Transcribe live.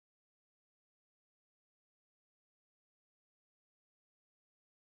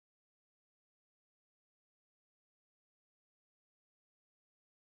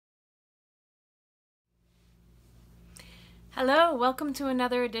Hello, welcome to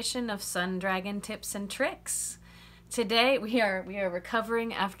another edition of Sun Dragon Tips and Tricks. Today we are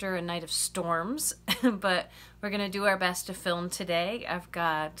recovering after a night of storms, but we're going to do our best to film today. I've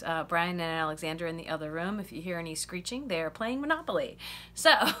got Brian and Alexander in the other room. If you hear any screeching, they are playing Monopoly.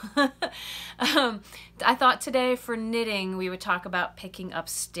 So I thought today for knitting we would talk about picking up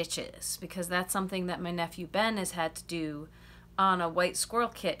stitches, because that's something that my nephew Ben has had to do on a white squirrel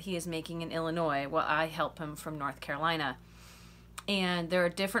kit he is making in Illinois while I help him from North Carolina. And there are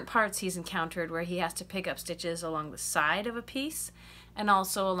different parts he's encountered where he has to pick up stitches along the side of a piece and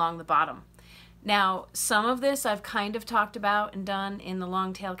also along the bottom. Now, some of this I've kind of talked about and done in the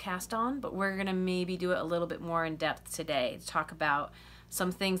long tail cast on, but we're going to maybe do it a little bit more in depth today to talk about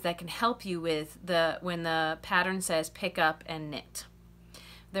some things that can help you with when the pattern says pick up and knit.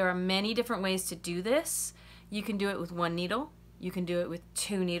 There are many different ways to do this. You can do it with one needle, you can do it with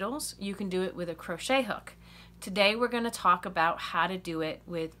two needles, you can do it with a crochet hook. Today we're going to talk about how to do it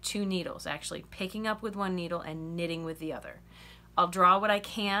with two needles, actually picking up with one needle and knitting with the other. I'll draw what I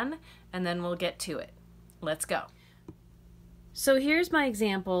can and then we'll get to it. Let's go. So here's my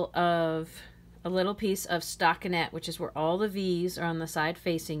example of a little piece of stockinette, which is where all the V's are on the side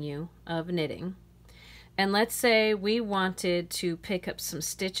facing you of knitting. And let's say we wanted to pick up some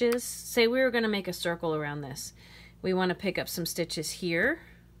stitches. Say we were going to make a circle around this. We want to pick up some stitches here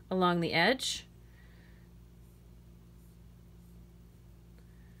along the edge.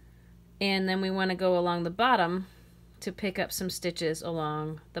 And then we want to go along the bottom to pick up some stitches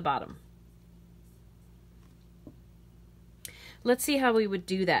along the bottom. Let's see how we would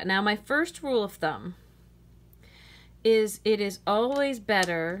do that. Now, my first rule of thumb is it is always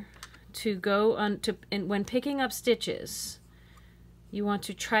better to go and when picking up stitches, you want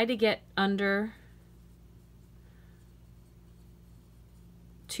to try to get under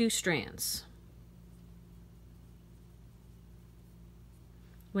two strands.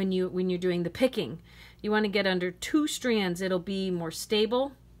 When you're doing the picking, you want to get under two strands. It'll be more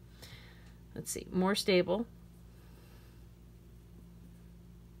stable. Let's see, more stable.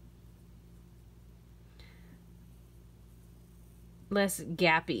 Less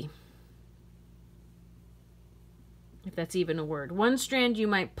gappy, if that's even a word. One strand you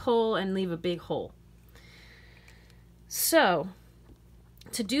might pull and leave a big hole. So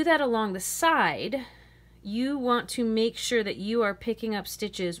to do that along the side, you want to make sure that you are picking up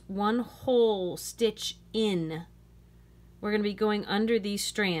stitches one whole stitch in. We're going to be going under these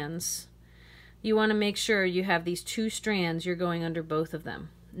strands. You want to make sure you have these two strands, you're going under both of them,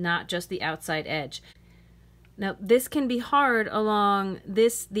 not just the outside edge. Now this can be hard along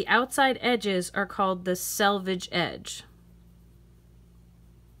this, the outside edges are called the selvage edge.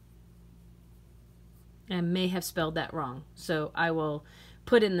 I may have spelled that wrong, so I will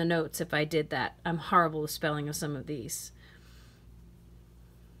put in the notes if I did that. I'm horrible with spelling of some of these.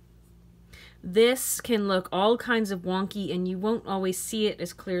 This can look all kinds of wonky and you won't always see it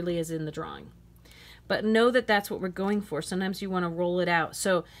as clearly as in the drawing. But know that that's what we're going for. Sometimes you want to roll it out.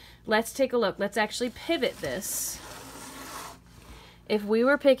 So let's take a look. Let's actually pivot this. If we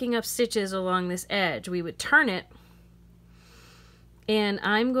were picking up stitches along this edge, we would turn it, and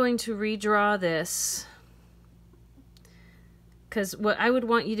I'm going to redraw this, because what I would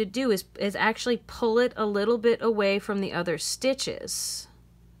want you to do is actually pull it a little bit away from the other stitches.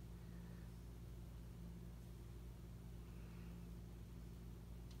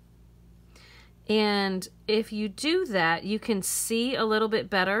 And if you do that, you can see a little bit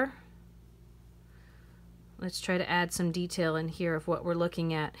better. Let's try to add some detail in here of what we're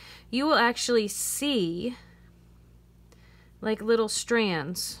looking at. You will actually see like little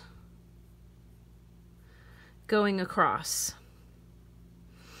strands going across.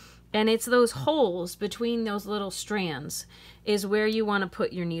 And it's those holes between those little strands is where you want to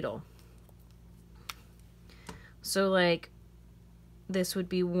put your needle. So like this would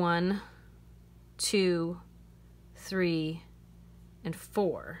be 1, 2, 3, and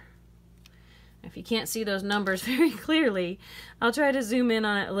 4. If you can't see those numbers very clearly, I'll try to zoom in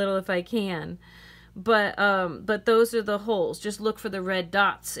on it a little if I can. But those are the holes. Just look for the red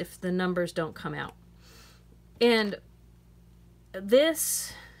dots if the numbers don't come out. And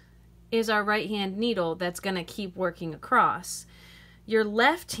this is our right hand needle that's going to keep working across. Your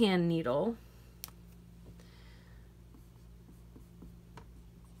left hand needle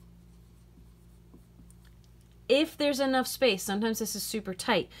if there's enough space, sometimes this is super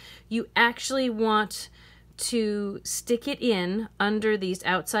tight, you actually want to stick it in under these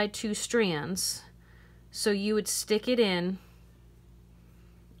outside two strands. So you would stick it in,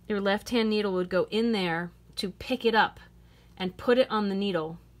 your left hand needle would go in there to pick it up and put it on the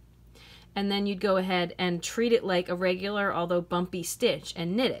needle. and then you'd go ahead and treat it like a regular, although bumpy stitch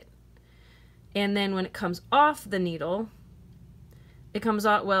and knit it. And then when it comes off the needle, it comes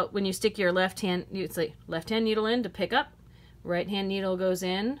off, well, when you stick your left hand, it's like left hand needle in to pick up, right hand needle goes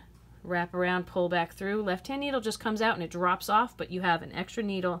in, wrap around, pull back through, left hand needle just comes out and it drops off, but you have an extra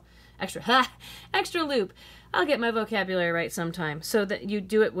needle, extra loop. I'll get my vocabulary right sometime. So that you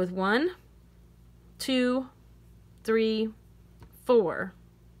do it with 1, 2, 3, 4.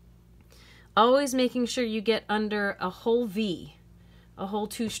 Always making sure you get under a whole V, a whole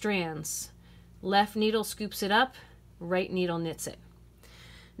 2 strands. Left needle scoops it up, right needle knits it.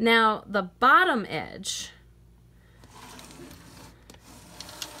 Now the bottom edge,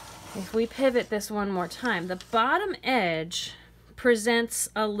 if we pivot this one more time, the bottom edge presents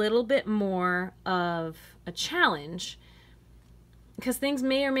a little bit more of a challenge because things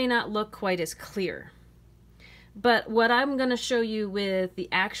may or may not look quite as clear. But what I'm going to show you with the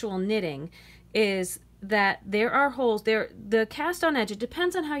actual knitting is that there are holes there. The cast on edge, it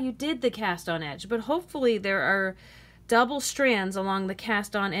depends on how you did the cast on edge, but hopefully there are double strands along the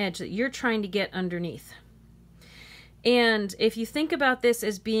cast on edge that you're trying to get underneath. And if you think about this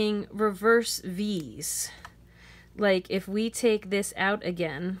as being reverse V's, like if we take this out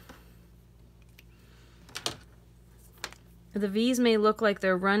again, the V's may look like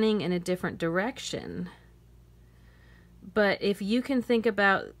they're running in a different direction. But if you can think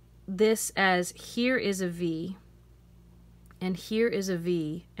about this as here is a V, and here is a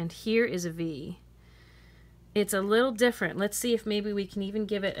V, and here is a V, it's a little different. Let's see if maybe we can even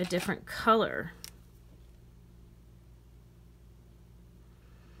give it a different color.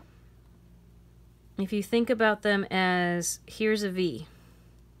 If you think about them as here's a V,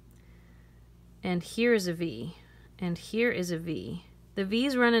 and here is a V, and here is a V, the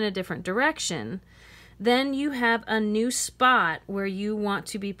V's run in a different direction, then you have a new spot where you want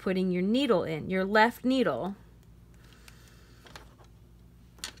to be putting your needle in, your left needle.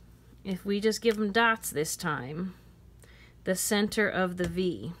 If we just give them dots this time, the center of the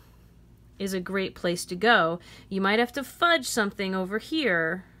V is a great place to go. You might have to fudge something over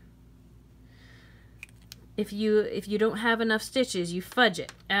here. If you don't have enough stitches, you fudge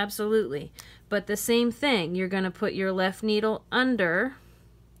it, absolutely. But the same thing, you're going to put your left needle under,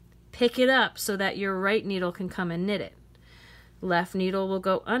 pick it up so that your right needle can come and knit it. Left needle will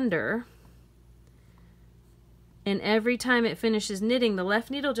go under, and every time it finishes knitting, the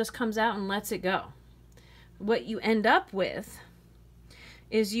left needle just comes out and lets it go. What you end up with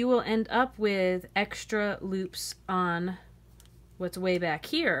is you will end up with extra loops on what's way back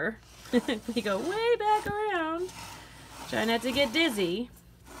here. We go way back around. Try not to get dizzy.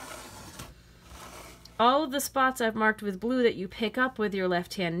 All of the spots I've marked with blue that you pick up with your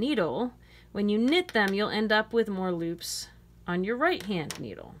left hand needle, when you knit them, you'll end up with more loops on your right hand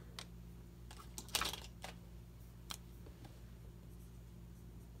needle.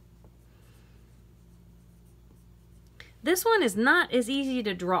 This one is not as easy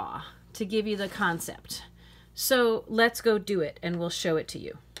to draw to give you the concept. So let's go do it and we'll show it to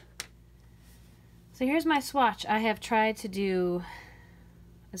you. So here's my swatch. I have tried to do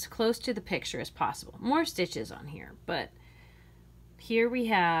as close to the picture as possible. More stitches on here, but here we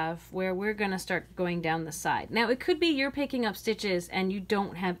have where we're going to start going down the side. Now it could be you're picking up stitches and you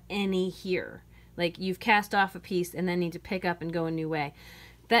don't have any here. Like you've cast off a piece and then need to pick up and go a new way.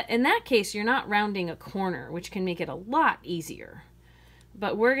 That in that case, you're not rounding a corner, which can make it a lot easier.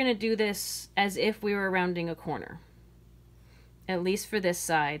 But we're going to do this as if we were rounding a corner, at least for this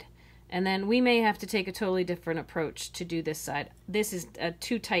side. And then we may have to take a totally different approach to do this side. This is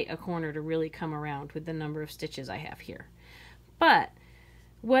too tight a corner to really come around with the number of stitches I have here. But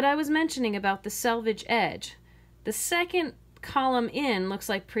what I was mentioning about the selvage edge, the second column in looks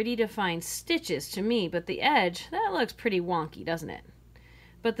like pretty defined stitches to me, but the edge, that looks pretty wonky, doesn't it?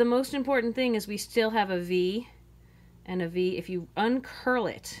 But the most important thing is we still have a V and a V. If you uncurl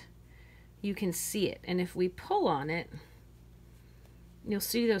it, you can see it. And if we pull on it, you'll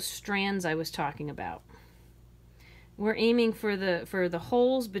see those strands I was talking about. We're aiming for the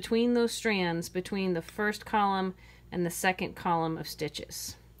holes between those strands, between the first column and the second column of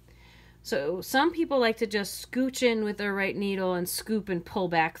stitches. So some people like to just scooch in with their right needle and scoop and pull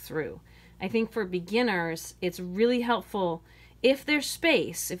back through. I think for beginners, it's really helpful if there's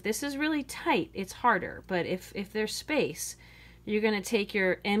space. If this is really tight, it's harder. But if there's space, you're going to take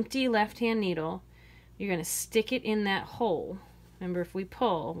your empty left-hand needle, you're going to stick it in that hole. Remember, if we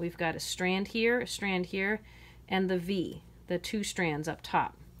pull, we've got a strand here, and the V, the 2 strands up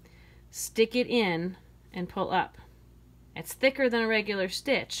top. Stick it in and pull up. It's thicker than a regular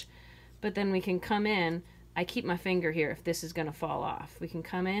stitch, but then we can come in, I keep my finger here if this is going to fall off. We can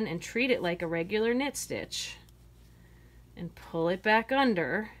come in and treat it like a regular knit stitch and pull it back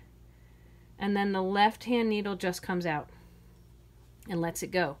under, and then the left hand needle just comes out and lets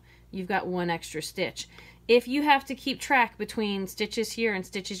it go. You've got one extra stitch. If you have to keep track between stitches here and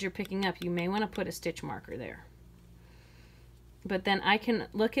stitches you're picking up, you may want to put a stitch marker there. But then I can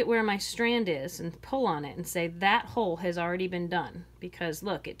look at where my strand is and pull on it and say that hole has already been done, because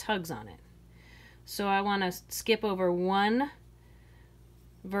look, it tugs on it. So I want to skip over one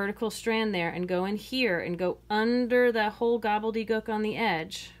vertical strand there and go in here and go under the whole gobbledygook on the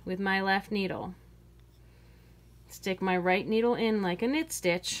edge with my left needle. Stick my right needle in like a knit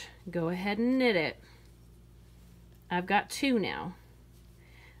stitch, go ahead and knit it. I've got two now.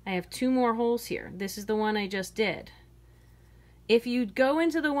 I have two more holes here. This is the one I just did. If you go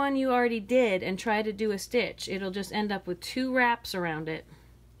into the one you already did and try to do a stitch, it'll just end up with two wraps around it.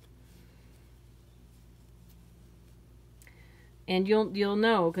 And you'll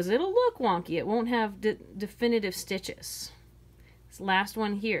know, because it'll look wonky. It won't have definitive stitches. This last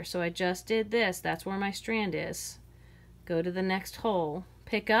one here, so I just did this. That's where my strand is. Go to the next hole,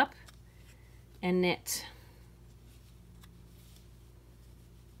 pick up, and knit.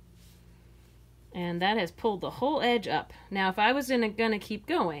 And that has pulled the whole edge up. Now, if I was gonna keep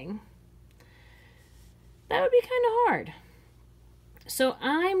going, that would be kind of hard. So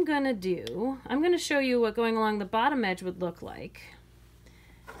I'm gonna show you what going along the bottom edge would look like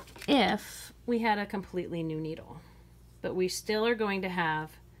if we had a completely new needle. But we still are going to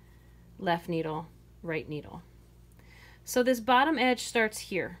have left needle, right needle. So this bottom edge starts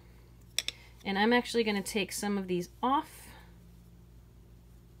here. And I'm actually gonna take some of these off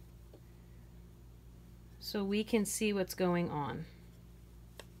so we can see what's going on.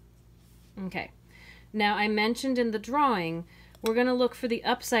 Okay, now I mentioned in the drawing, we're gonna look for the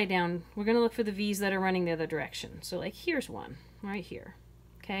upside down, we're gonna look for the V's that are running the other direction. So like here's one, right here,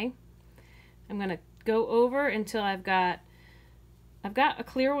 okay? I'm gonna go over until I've got a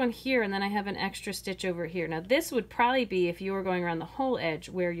clear one here, and then I have an extra stitch over here. Now this would probably be if you were going around the whole edge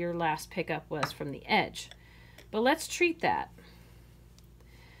where your last pickup was from the edge. But let's treat that.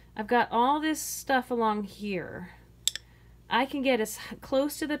 I've got all this stuff along here. I can get as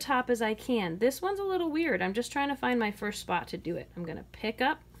close to the top as I can. This one's a little weird. I'm just trying to find my first spot to do it. I'm going to pick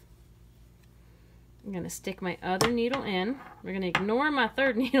up. I'm going to stick my other needle in. We're going to ignore my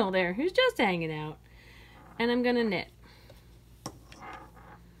third needle there, who's just hanging out. And I'm going to knit.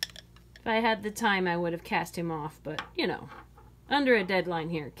 If I had the time, I would have cast him off, but, you know, under a deadline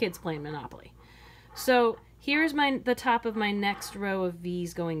here, kids playing Monopoly. So here's the top of my next row of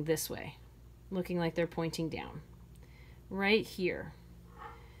V's going this way, looking like they're pointing down. Right here.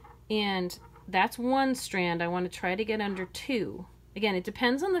 And that's one strand. I want to try to get under two. Again, it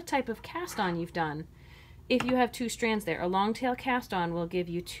depends on the type of cast on you've done. If you have two strands there, a long tail cast on will give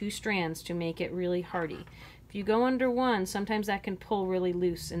you two strands to make it really hardy. If you go under one, sometimes that can pull really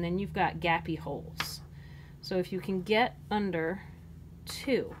loose, and then you've got gappy holes. So if you can get under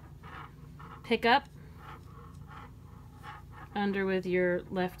two, pick up, under with your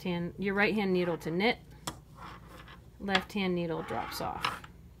right hand needle to knit, left hand needle drops off.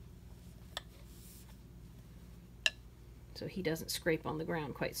 So he doesn't scrape on the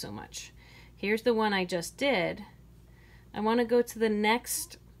ground quite so much. Here's the one I just did. I want to go to the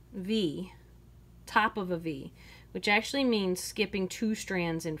next V, top of a V, which actually means skipping two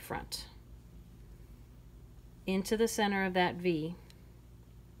strands in front. Into the center of that V.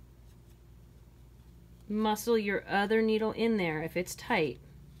 Muscle your other needle in there if it's tight,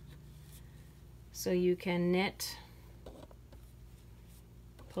 so you can knit,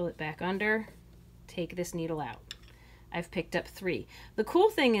 pull it back under, take this needle out. I've picked up three. The cool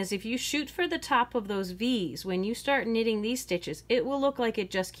thing is if you shoot for the top of those V's, when you start knitting these stitches, it will look like it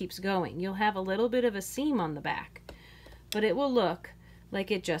just keeps going. You'll have a little bit of a seam on the back, but it will look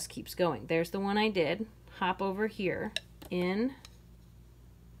like it just keeps going. There's the one I did. Hop over here, in,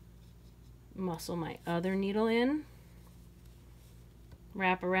 muscle my other needle in,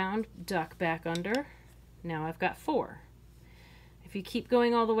 wrap around, duck back under. Now I've got four. If you keep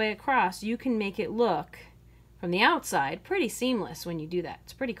going all the way across, you can make it look from the outside pretty seamless when you do that.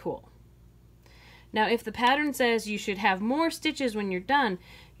 It's pretty cool. Now if the pattern says you should have more stitches when you're done,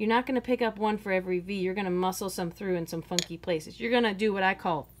 you're not going to pick up one for every V. You're going to muscle some through in some funky places. You're going to do what I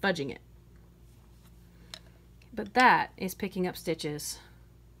call fudging it. But that is picking up stitches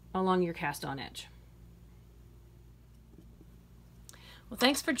along your cast on edge. Well,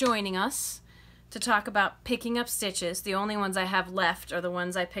 thanks for joining us to talk about picking up stitches. The only ones I have left are the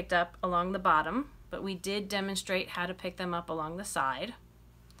ones I picked up along the bottom, but we did demonstrate how to pick them up along the side.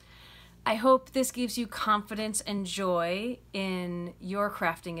 I hope this gives you confidence and joy in your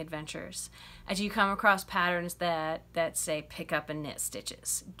crafting adventures. As you come across patterns that say pick up and knit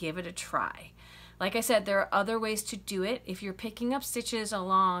stitches, give it a try. Like I said, there are other ways to do it. If you're picking up stitches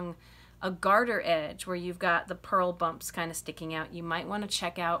along a garter edge where you've got the purl bumps kind of sticking out, you might want to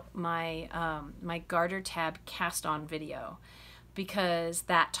check out my my garter tab cast on video, because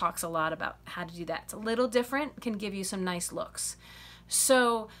that talks a lot about how to do that. It's a little different, can give you some nice looks.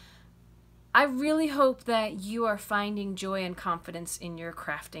 So I really hope that you are finding joy and confidence in your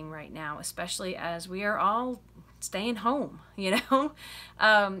crafting right now, especially as we are all staying home, you know?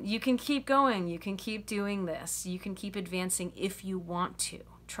 You can keep going. You can keep doing this. You can keep advancing if you want to.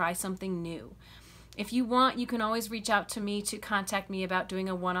 Try something new. If you want, you can always reach out to me to contact me about doing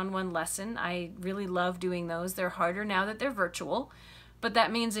a one-on-one lesson. I really love doing those. They're harder now that they're virtual, but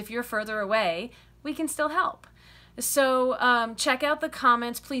that means if you're further away, we can still help. So check out the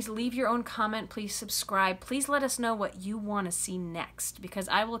comments. Please leave your own comment. Please subscribe. Please let us know what you want to see next, because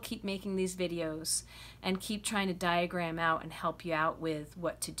I will keep making these videos and keep trying to diagram out and help you out with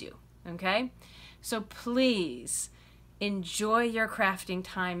what to do. Okay? So please enjoy your crafting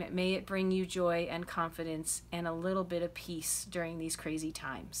time. May it bring you joy and confidence and a little bit of peace during these crazy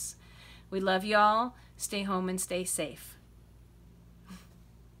times. We love you all. Stay home and stay safe.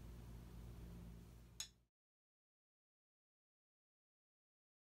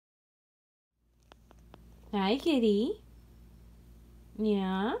 Hi, kitty.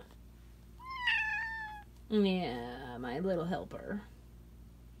 Yeah? Yeah, my little helper.